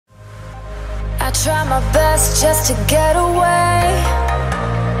Try my best just to get away,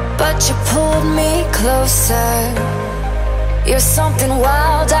 but you pulled me closer. You're something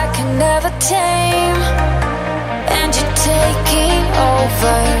wild I can never tame, and you're taking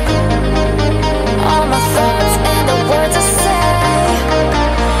over. All my thoughts and the words I say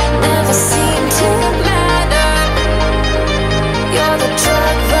never seem to matter. You're the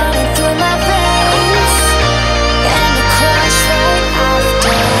drug running through my veins, and the crash right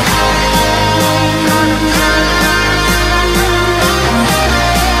after.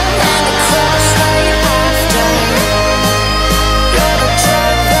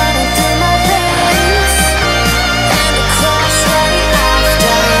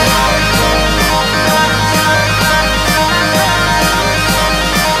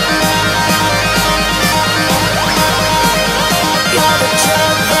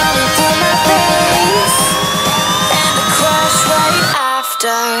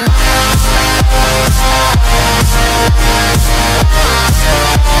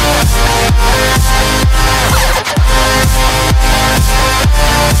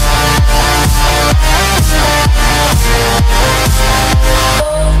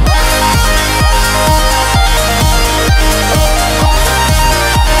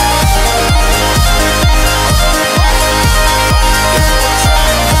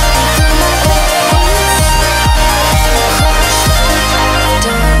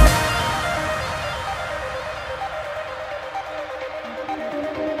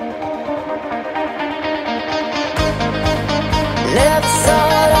 Never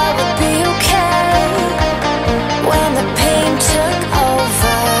thought I would be okay when the pain took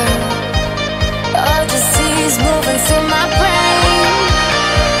over. A disease moving through my brain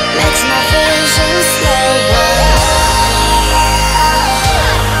makes my vision slower.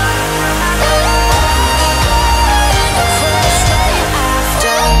 And the crash right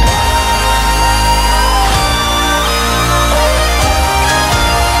after.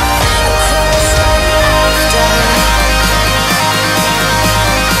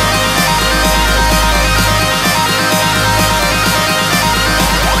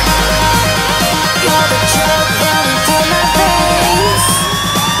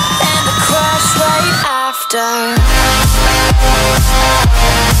 And the crash right after.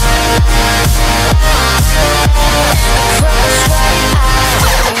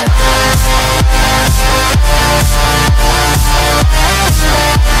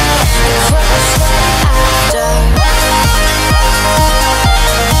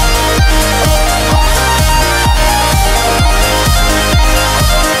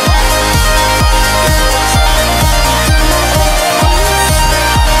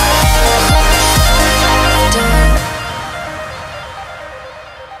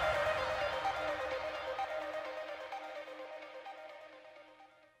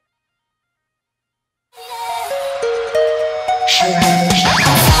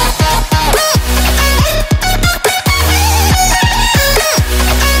 Rolland.